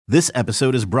This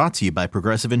episode is brought to you by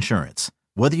Progressive Insurance.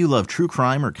 Whether you love true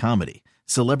crime or comedy,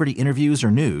 celebrity interviews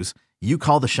or news, you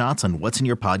call the shots on what's in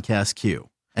your podcast queue.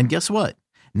 And guess what?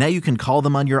 Now you can call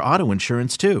them on your auto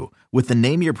insurance too with the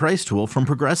Name Your Price tool from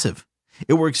Progressive.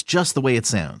 It works just the way it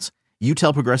sounds. You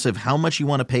tell Progressive how much you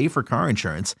want to pay for car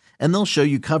insurance, and they'll show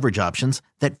you coverage options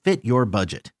that fit your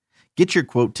budget. Get your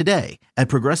quote today at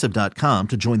Progressive.com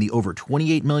to join the over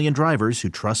 28 million drivers who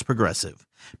trust Progressive.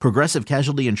 Progressive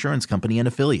Casualty Insurance Company and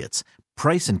Affiliates.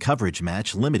 Price and coverage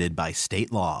match limited by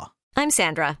state law. I'm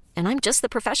Sandra, and I'm just the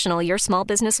professional your small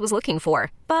business was looking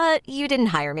for. But you didn't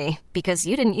hire me because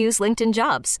you didn't use LinkedIn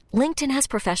Jobs. LinkedIn has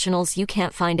professionals you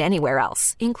can't find anywhere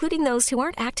else, including those who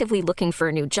aren't actively looking for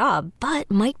a new job, but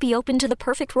might be open to the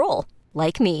perfect role,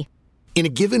 like me. In a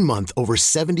given month, over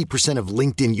 70% of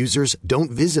LinkedIn users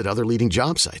don't visit other leading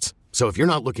job sites. So if you're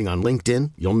not looking on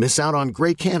LinkedIn, you'll miss out on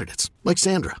great candidates like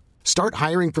Sandra. Start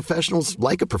hiring professionals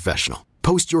like a professional.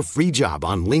 Post your free job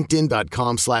on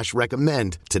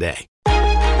linkedin.com/recommend today.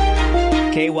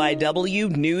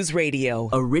 KYW News Radio.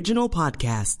 Original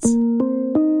podcasts.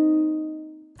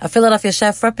 A Philadelphia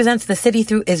chef represents the city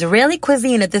through Israeli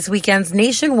cuisine at this weekend's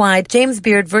nationwide James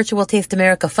Beard Virtual Taste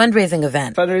America fundraising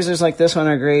event. Fundraisers like this one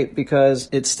are great because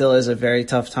it still is a very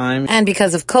tough time. And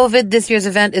because of COVID, this year's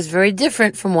event is very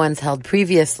different from ones held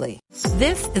previously.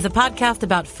 This is a podcast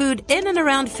about food in and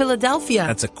around Philadelphia.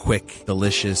 That's a quick,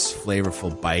 delicious,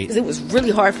 flavorful bite. It was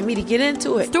really hard for me to get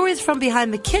into it. Stories from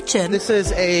behind the kitchen. This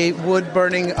is a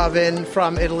wood-burning oven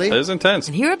from Italy. It is intense.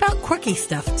 And hear about quirky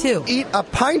stuff, too. Eat a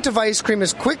pint of ice cream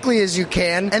as quickly as you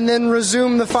can, and then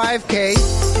resume the 5K.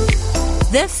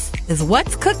 This is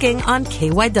What's Cooking on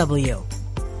KYW.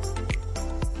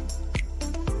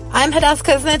 I'm Hadass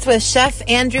Kuznets with Chef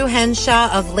Andrew Henshaw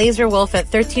of Laser Wolf at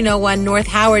 1301 North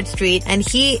Howard Street, and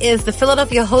he is the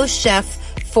Philadelphia host chef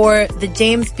for the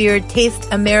James Beard Taste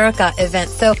America event.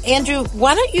 So, Andrew,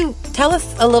 why don't you tell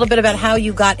us a little bit about how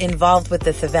you got involved with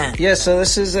this event? Yeah, so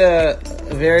this is a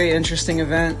very interesting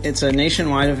event. It's a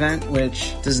nationwide event,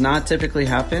 which does not typically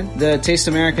happen. The Taste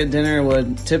America dinner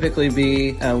would typically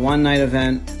be a one-night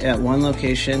event at one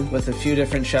location with a few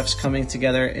different chefs coming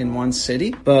together in one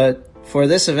city. But for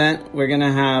this event, we're going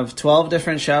to have 12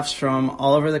 different chefs from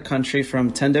all over the country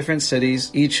from 10 different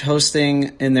cities, each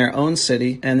hosting in their own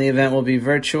city. And the event will be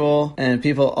virtual, and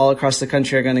people all across the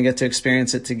country are going to get to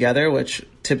experience it together, which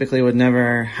typically would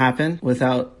never happen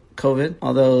without COVID.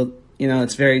 Although, you know,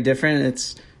 it's very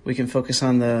different. We can focus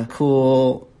on the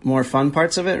cool, more fun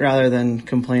parts of it rather than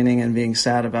complaining and being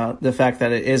sad about the fact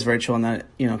that it is virtual and that,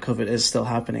 you know, COVID is still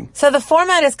happening. So the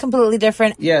format is completely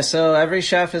different. Yeah, so every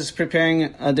chef is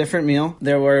preparing a different meal.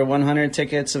 There were 100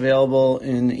 tickets available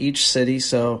in each city,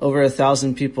 so over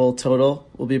 1,000 people total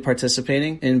will be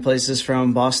participating in places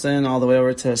from Boston all the way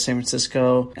over to San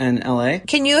Francisco and LA.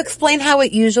 Can you explain how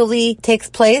it usually takes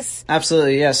place?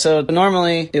 Absolutely, yeah. So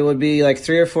normally it would be like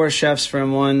 3 or 4 chefs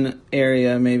from one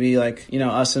area, maybe like, you know,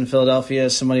 us in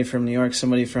Philadelphia, somebody from New York,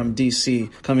 somebody from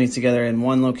DC, coming together in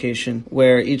one location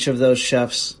where each of those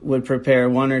chefs would prepare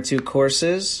 1 or 2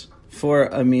 courses for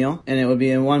a meal, and it would be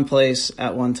in one place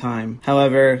at one time.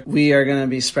 However, we are going to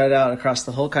be spread out across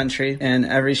the whole country, and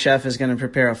every chef is going to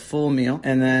prepare a full meal.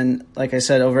 And then, like I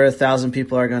said, over 1,000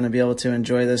 people are going to be able to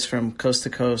enjoy this from coast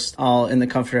to coast, all in the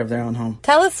comfort of their own home.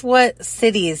 Tell us what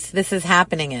cities this is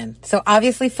happening in. So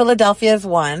obviously Philadelphia is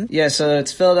one. Yeah, so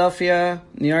it's Philadelphia,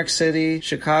 New York City,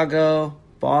 Chicago,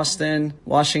 Boston,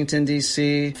 Washington,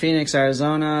 D.C., Phoenix,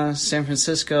 Arizona, San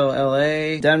Francisco,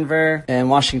 L.A., Denver,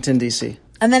 and Washington, D.C.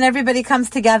 And then everybody comes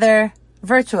together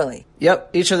virtually. Yep.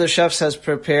 Each of the chefs has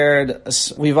prepared.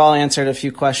 We've all answered a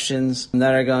few questions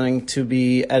that are going to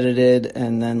be edited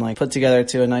and then put together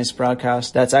to a nice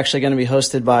broadcast. That's actually going to be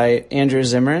hosted by Andrew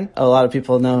Zimmern. A lot of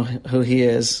people know who he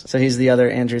is. So he's the other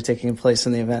Andrew taking place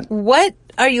in the event. What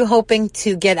are you hoping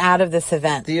to get out of this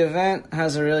event? The event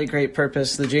has a really great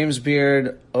purpose. The James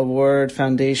Beard Award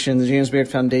Foundation, the James Beard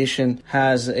Foundation,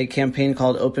 has a campaign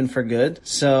called Open for Good.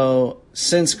 So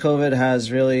since COVID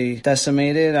has really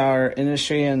decimated our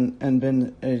industry and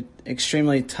been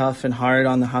extremely tough and hard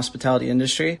on the hospitality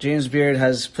industry, James Beard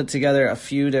has put together a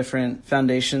few different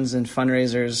foundations and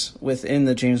fundraisers within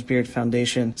the James Beard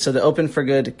Foundation. So the Open for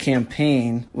Good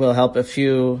campaign will help a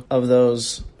few of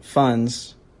those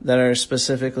funds that are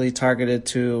specifically targeted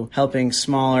to helping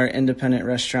smaller independent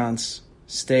restaurants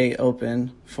stay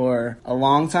open for a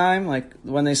long time. Like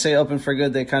when they say open for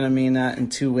good, they kind of mean that in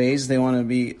two ways. They want to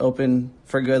be open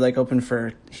for good, like open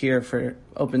for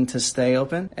open to stay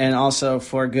open, and also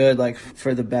for good, like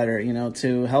for the better,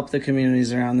 to help the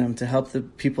communities around them, to help the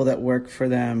people that work for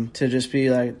them, to just be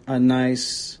like a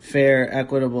nice, fair,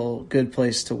 equitable, good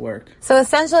place to work. So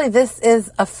essentially this is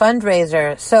a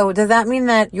fundraiser. So does that mean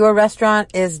that your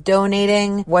restaurant is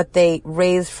donating what they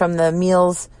raise from the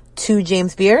meals to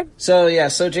James Beard? So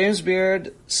James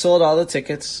Beard sold all the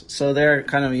tickets, so they're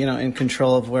kind of, in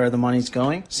control of where the money's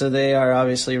going. So they are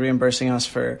obviously reimbursing us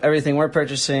for everything we're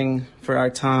purchasing, for our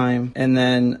time, and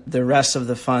then the rest of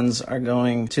the funds are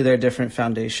going to their different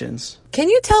foundations. Can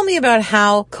you tell me about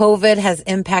how COVID has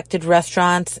impacted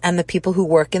restaurants and the people who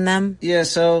work in them? Yeah,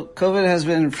 so COVID has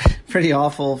been pretty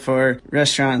awful for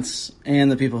restaurants and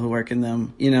the people who work in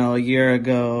them. A year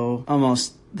ago,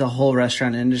 almost the whole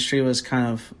restaurant industry was kind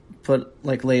of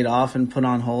laid off and put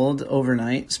on hold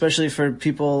overnight, especially for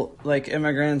people like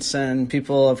immigrants and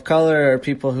people of color, or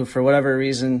people who for whatever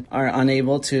reason are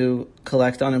unable to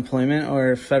collect unemployment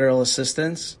or federal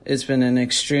assistance. It's been an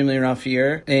extremely rough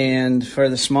year. And for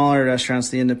the smaller restaurants,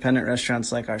 the independent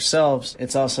restaurants like ourselves,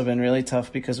 it's also been really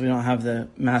tough because we don't have the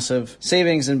massive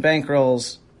savings and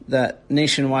bankrolls that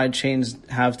nationwide chains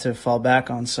have to fall back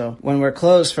on. So when we're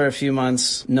closed for a few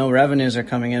months, no revenues are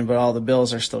coming in, but all the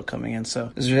bills are still coming in.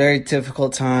 So it's a very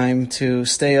difficult time to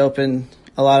stay open.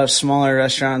 A lot of smaller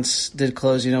restaurants did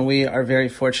close. We are very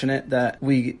fortunate that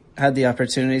we had the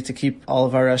opportunity to keep all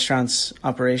of our restaurants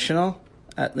operational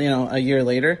a year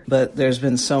later. But there's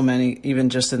been so many, even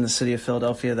just in the city of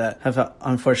Philadelphia, that have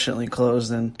unfortunately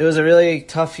closed. And it was a really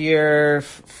tough year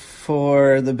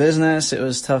for the business. It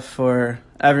was tough for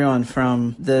everyone,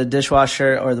 from the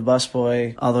dishwasher or the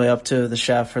busboy all the way up to the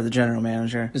chef or the general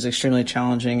manager. It was extremely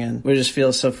challenging, and we just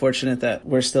feel so fortunate that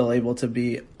we're still able to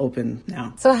be open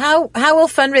now. So how will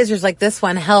fundraisers like this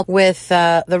one help with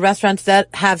the restaurants that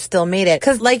have still made it?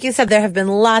 Because like you said, there have been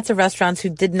lots of restaurants who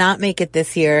did not make it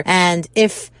this year, and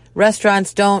if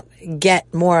restaurants don't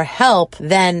get more help,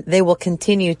 then they will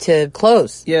continue to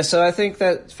close. Yeah, so I think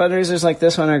that fundraisers like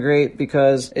this one are great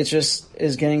because it just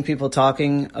is getting people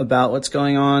talking about what's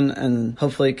going on, and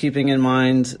hopefully keeping in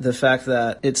mind the fact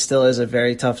that it still is a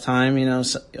very tough time.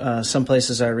 Some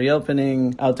places are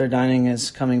reopening, outdoor dining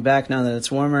is coming back now that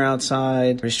it's warmer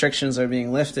outside, restrictions are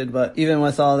being lifted, but even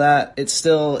with all that, it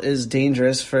still is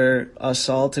dangerous for us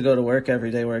all to go to work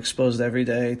every day. We're exposed every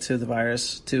day to the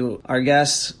virus, to our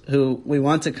guests who we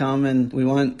want to come and we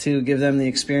want to give them the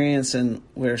experience, and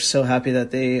we're so happy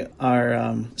that they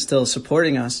are still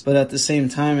supporting us. But at the same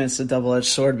time, it's a double-edged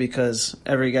sword because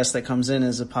every guest that comes in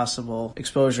is a possible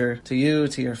exposure to you,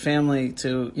 to your family,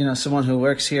 to someone who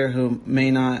works here who may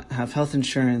not have health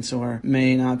insurance or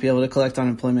may not be able to collect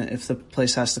unemployment if the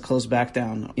place has to close back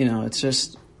down. It's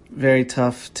just very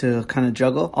tough to kind of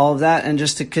juggle all of that, and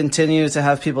just to continue to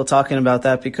have people talking about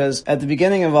that, because at the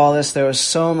beginning of all this, there was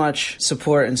so much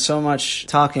support and so much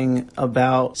talking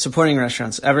about supporting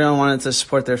restaurants. Everyone wanted to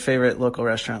support their favorite local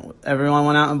restaurant. Everyone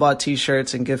went out and bought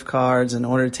t-shirts and gift cards and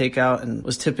ordered takeout and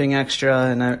was tipping extra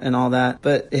and all that.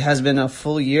 But it has been a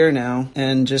full year now,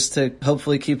 and just to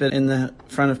hopefully keep it in the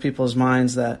front of people's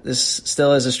minds that this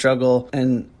still is a struggle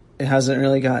and it hasn't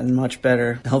really gotten much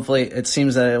better. Hopefully it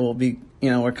seems that it will be,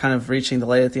 we're kind of reaching the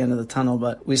light at the end of the tunnel,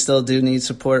 but we still do need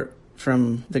support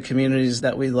from the communities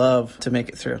that we love to make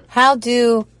it through. How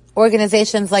do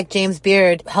organizations like James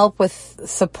Beard help with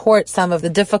support some of the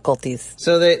difficulties?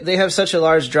 So they have such a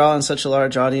large draw and such a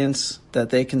large audience that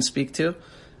they can speak to,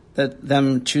 that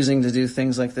them choosing to do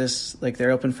things like this, like their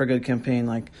Open for Good campaign,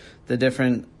 like the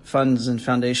different funds and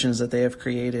foundations that they have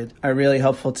created, are really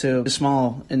helpful to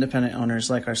small independent owners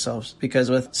like ourselves.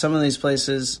 Because with some of these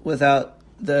places, without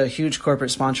the huge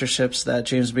corporate sponsorships that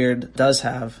James Beard does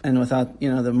have, and without,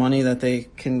 the money that they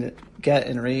can get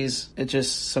and raise,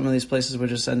 some of these places would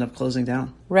just end up closing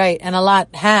down. Right, and a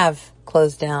lot have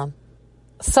closed down.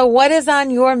 So what is on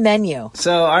your menu?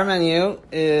 So our menu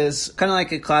is kind of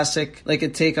like a classic, like a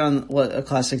take on what a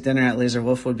classic dinner at Laser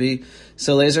Wolf would be.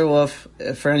 So Laser Wolf,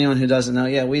 for anyone who doesn't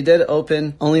know, we did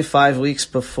open only 5 weeks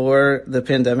before the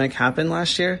pandemic happened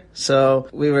last year. So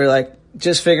we were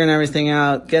just figuring everything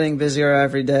out, getting busier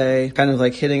every day, kind of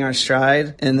hitting our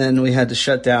stride. And then we had to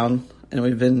shut down. And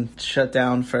we've been shut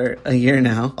down for a year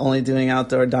now, only doing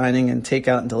outdoor dining and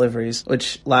takeout and deliveries,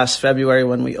 which last February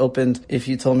when we opened, if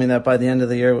you told me that by the end of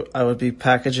the year I would be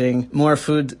packaging more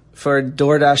food for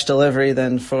DoorDash delivery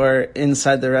than for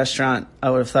inside the restaurant,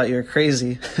 I would have thought you were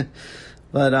crazy.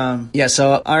 But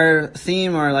so our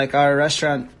theme, or our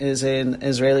restaurant, is an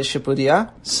Israeli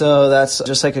shipudia. So that's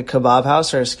just like a kebab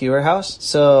house or a skewer house.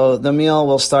 So the meal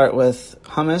will start with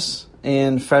hummus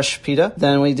and fresh pita.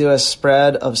 Then we do a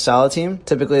spread of salatine.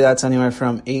 Typically that's anywhere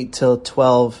from 8 to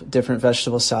 12 different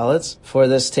vegetable salads. For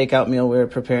this takeout meal, we're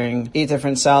preparing 8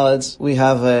 different salads. We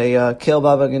have a kale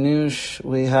baba ganoush.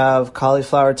 We have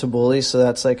cauliflower tabbouleh, so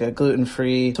that's like a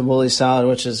gluten-free tabbouleh salad,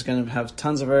 which is going to have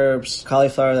tons of herbs,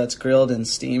 cauliflower that's grilled and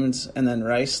steamed, and then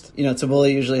riced. You know,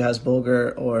 tabbouleh usually has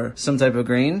bulgur or some type of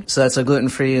grain, so that's a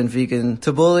gluten-free and vegan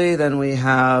tabbouleh. Then we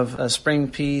have a spring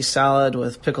pea salad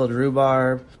with pickled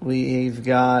rhubarb. We've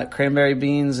got cranberry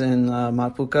beans and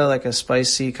matbuka, like a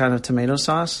spicy kind of tomato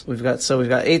sauce. We've got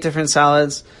 8 different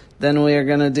salads. Then we are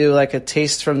going to do like a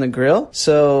taste from the grill.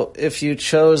 So if you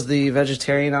chose the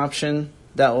vegetarian option,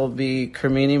 that will be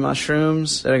cremini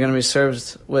mushrooms that are going to be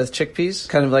served with chickpeas,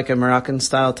 kind of like a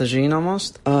Moroccan-style tagine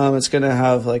almost. It's going to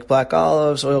have like black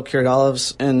olives, oil-cured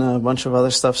olives, and a bunch of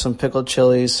other stuff, some pickled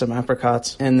chilies, some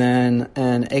apricots, and then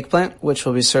an eggplant, which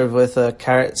will be served with a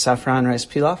carrot saffron rice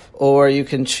pilaf. Or you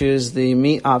can choose the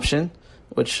meat option,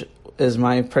 which is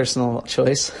my personal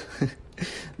choice.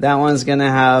 That one's going to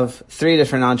have 3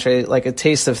 different entrees, like a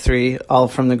taste of 3, all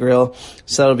from the grill.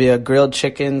 So it'll be a grilled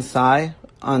chicken thigh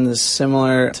on this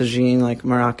similar tagine, like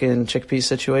Moroccan chickpea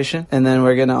situation. And then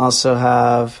we're going to also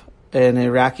have an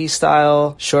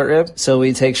Iraqi-style short rib. So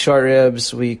we take short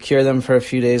ribs, we cure them for a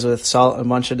few days with salt, a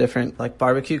bunch of different like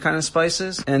barbecue kind of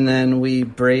spices. And then we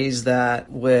braise that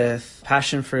with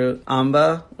passion fruit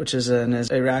amba, which is an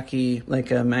Iraqi, like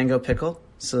a mango pickle.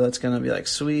 So that's going to be like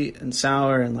sweet and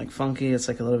sour and like funky. It's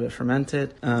like a little bit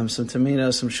fermented. Some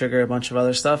tomatoes, some sugar, a bunch of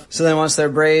other stuff. So then once they're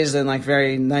braised and like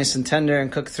very nice and tender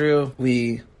and cooked through,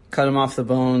 we cut them off the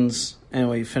bones and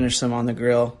we finish them on the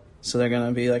grill. So they're going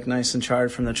to be like nice and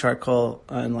charred from the charcoal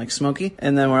and like smoky.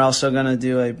 And then we're also going to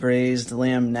do a braised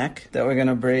lamb neck that we're going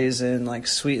to braise in like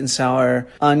sweet and sour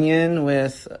onion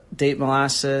with date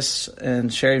molasses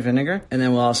and sherry vinegar. And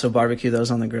then we'll also barbecue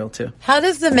those on the grill too. How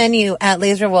does the menu at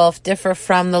Laser Wolf differ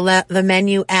from the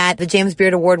menu at the James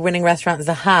Beard Award-winning restaurant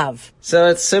Zahav? So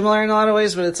it's similar in a lot of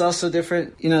ways, but it's also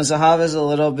different. You know, Zahav is a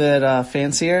little bit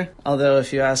fancier. Although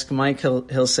if you ask Mike,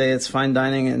 he'll say it's fine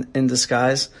dining in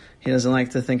disguise. He doesn't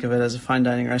like to think of it as a fine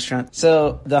dining restaurant.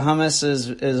 So the hummus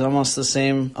is almost the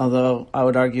same, although I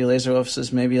would argue Laser Wolf's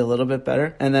is maybe a little bit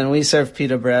better. And then we serve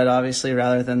pita bread, obviously,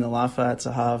 rather than the lafa at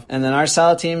Zahav. And then our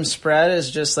salad team spread is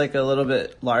just like a little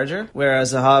bit larger,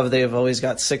 whereas Zahav, they've always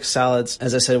got 6 salads.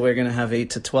 As I said, we're going to have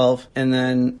 8 to 12. And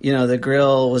then, you know, the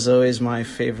grill was always my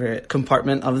favorite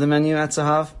compartment of the menu at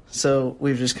Zahav. So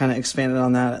we've just kind of expanded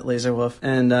on that at Laser Wolf.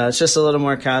 And it's just a little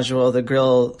more casual. The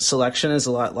grill selection is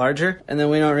a lot larger. And then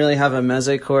we don't really have a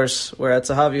meze course, where at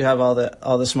Zahav you have all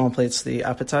the small plates, the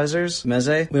appetizers,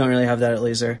 meze. We don't really have that at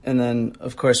Laser. And then,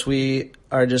 of course, we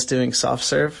are just doing soft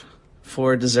serve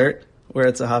for dessert, where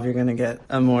at Zahav you're going to get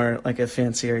a more, like a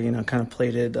fancier, you know, kind of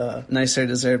plated, nicer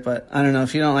dessert. But I don't know,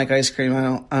 if you don't like ice cream, I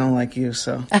don't like you,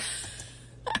 so.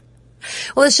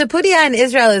 Well, the shapudia in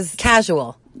Israel is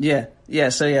casual. Yeah,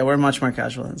 so we're much more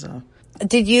casual than Zahav.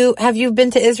 Have you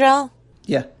been to Israel?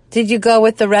 Yeah. Did you go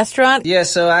with the restaurant? Yeah,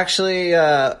 so actually,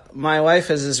 my wife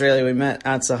is Israeli. We met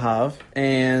at Zahav,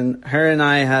 and her and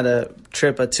I had a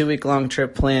 2-week-long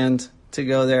trip planned to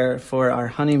go there for our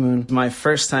honeymoon. My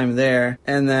first time there,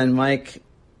 and then Mike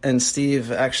and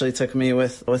Steve actually took me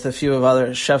with a few of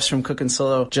other chefs from Cook and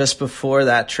Solo just before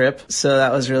that trip. So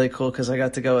that was really cool because I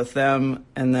got to go with them.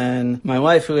 And then my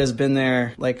wife, who has been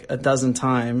there like a dozen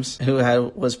times, who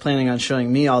was planning on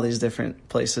showing me all these different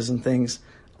places and things,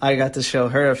 I got to show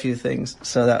her a few things.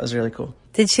 So that was really cool.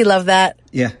 Did she love that?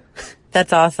 Yeah.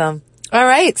 That's awesome. All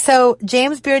right. So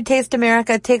James Beard Taste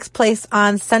America takes place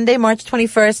on Sunday, March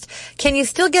 21st. Can you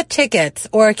still get tickets,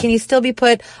 or can you still be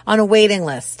put on a waiting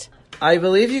list? I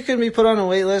believe you can be put on a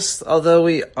wait list, although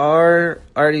we are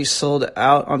already sold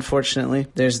out, unfortunately.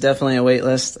 There's definitely a wait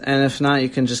list, and if not, you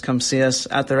can just come see us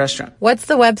at the restaurant. What's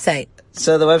the website?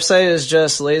 So the website is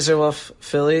just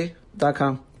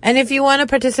laserwolfphilly.com. And if you want to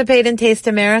participate in Taste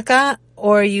America,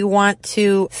 or you want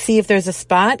to see if there's a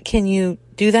spot, can you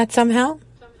do that somehow?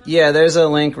 Yeah, there's a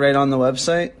link right on the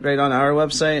website, right on our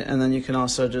website, and then you can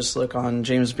also just look on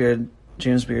James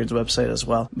Beard's website as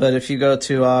well. But if you go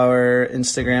to our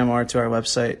Instagram or to our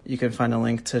website, you can find a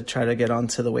link to try to get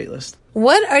onto the wait list.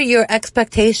 What are your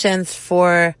expectations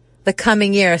for the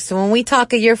coming year? So when we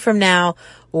talk a year from now,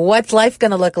 what's life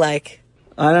going to look like?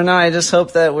 I don't know. I just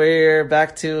hope that we're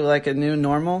back to like a new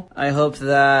normal. I hope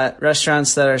that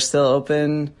restaurants that are still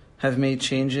open have made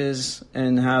changes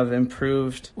and have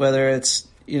improved, whether it's,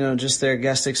 you know, just their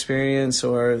guest experience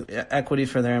or equity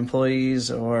for their employees,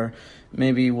 or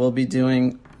maybe we'll be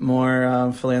doing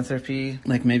more philanthropy.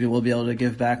 Like maybe we'll be able to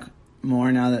give back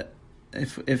more now that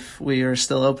if we are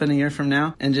still open a year from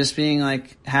now, and just being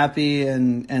like happy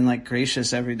and like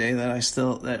gracious every day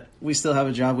that we still have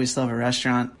a job, we still have a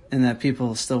restaurant, and that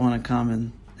people still want to come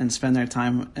and spend their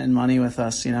time and money with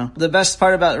us, you know. The best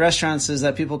part about restaurants is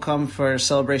that people come for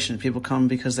celebration. People come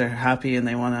because they're happy and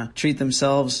they want to treat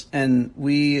themselves. And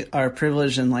we are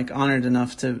privileged and like honored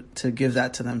enough to give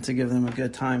that to them, to give them a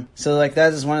good time. So like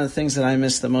that is one of the things that I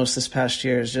missed the most this past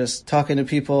year, is just talking to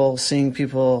people, seeing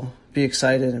people be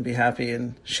excited and be happy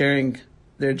and sharing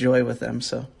their joy with them.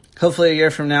 So hopefully a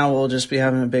year from now, we'll just be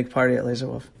having a big party at Laser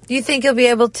Wolf. Do you think you'll be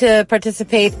able to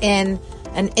participate in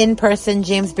an in-person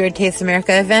James Beard Taste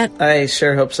America event? I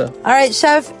sure hope so. All right,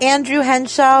 Chef Andrew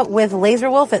Henshaw with Laser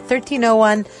Wolf at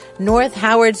 1301 North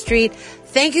Howard Street.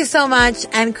 Thank you so much,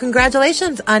 and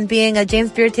congratulations on being a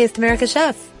James Beard Taste America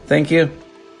chef. Thank you.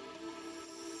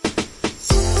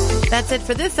 That's it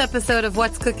for this episode of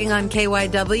What's Cooking on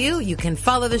KYW. You can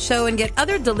follow the show and get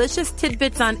other delicious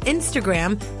tidbits on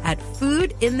Instagram at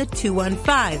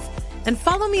foodinthe215. And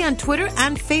follow me on Twitter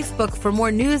and Facebook for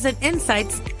more news and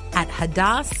insights at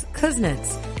Hadass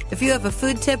Kuznets. If you have a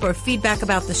food tip or feedback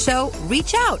about the show,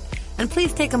 reach out. And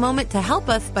please take a moment to help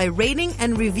us by rating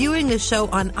and reviewing the show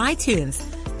on iTunes.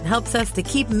 It helps us to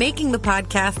keep making the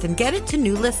podcast and get it to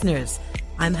new listeners.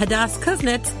 I'm Hadass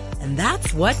Kuznets, and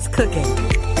that's What's Cooking.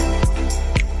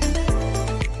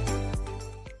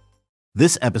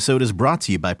 This episode is brought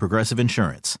to you by Progressive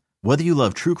Insurance. Whether you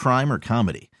love true crime or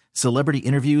comedy, celebrity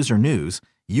interviews or news,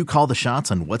 you call the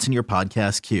shots on what's in your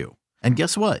podcast queue. And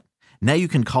guess what? Now you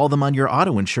can call them on your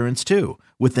auto insurance too,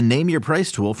 with the Name Your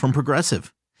Price tool from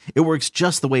Progressive. It works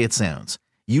just the way it sounds.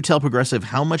 You tell Progressive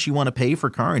how much you want to pay for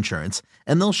car insurance,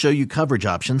 and they'll show you coverage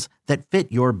options that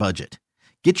fit your budget.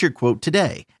 Get your quote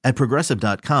today at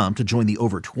Progressive.com to join the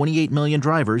over 28 million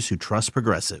drivers who trust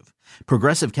Progressive.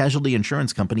 Progressive Casualty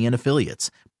Insurance Company and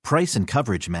Affiliates. Price and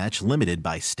coverage match limited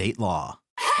by state law.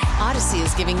 Odyssey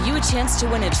is giving you a chance to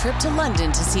win a trip to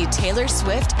London to see Taylor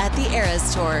Swift at the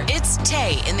Eras Tour. It's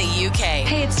Tay in the UK.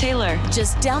 Hey, it's Taylor.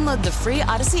 Just download the free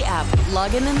Odyssey app,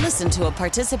 log in and listen to a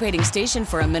participating station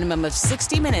for a minimum of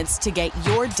 60 minutes to get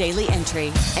your daily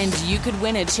entry. And you could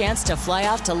win a chance to fly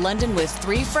off to London with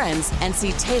 3 friends and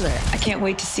see Taylor. I can't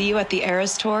wait to see you at the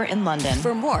Eras Tour in London.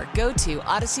 For more, go to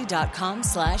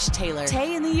odyssey.com/Taylor.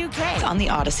 Tay in the UK. On the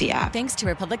Odyssey app. Thanks to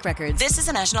Republic Records. This is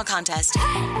a national contest.